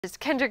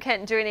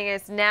Kendra joining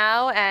us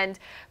now, and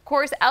of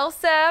course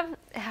Elsa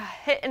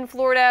hit in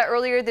Florida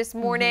earlier this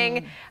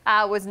morning.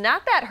 Was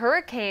not that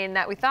hurricane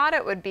that we thought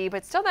it would be,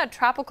 but still that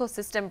tropical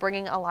system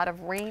bringing a lot of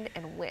rain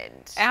and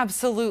wind.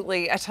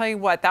 Absolutely. I tell you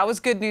what, that was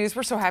good news.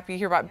 We're so happy to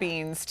hear about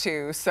beans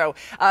too. So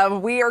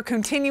we are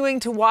continuing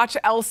to watch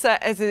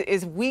Elsa as it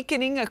is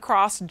weakening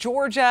across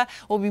Georgia.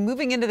 We'll be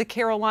moving into the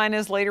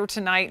Carolinas later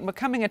tonight and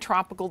becoming a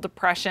tropical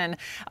depression.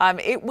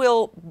 It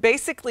will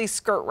basically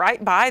skirt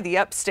right by the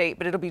upstate,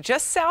 but it'll be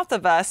just south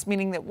of us,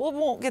 meaning that we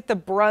won't get the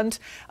brunt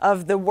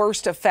of the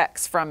worst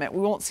effects from it.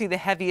 We won't see the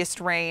heaviest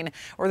rain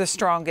or the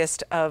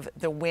strongest of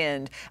the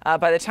wind.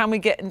 By the time we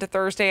get into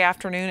Thursday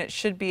afternoon, it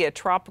should be a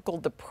tropical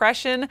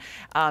depression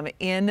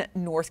in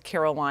North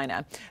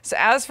Carolina. So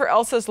as for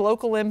Elsa's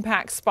local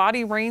impact,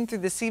 spotty rain through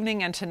this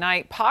evening and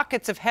tonight,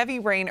 pockets of heavy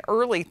rain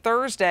early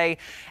Thursday,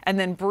 and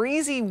then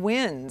breezy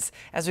winds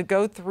as we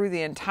go through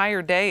the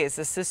entire day as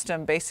the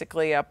system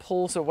basically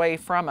pulls away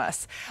from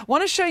us. I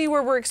want to show you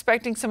where we're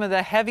expecting some of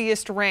the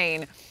heaviest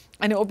rain,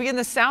 and it will be in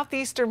the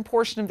southeastern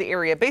portion of the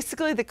area.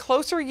 Basically, the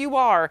closer you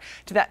are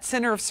to that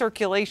center of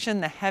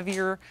circulation, the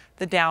heavier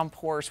the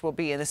downpours will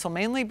be. And this will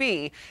mainly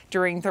be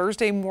during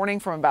Thursday morning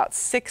from about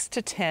 6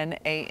 to 10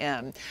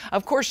 a.m.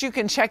 Of course, you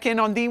can check in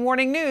on the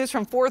morning news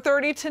from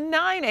 4:30 to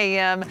 9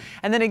 a.m.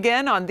 and then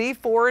again on the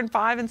 4 and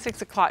 5 and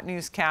 6 o'clock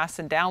newscasts,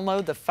 and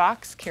download the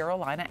Fox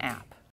Carolina app.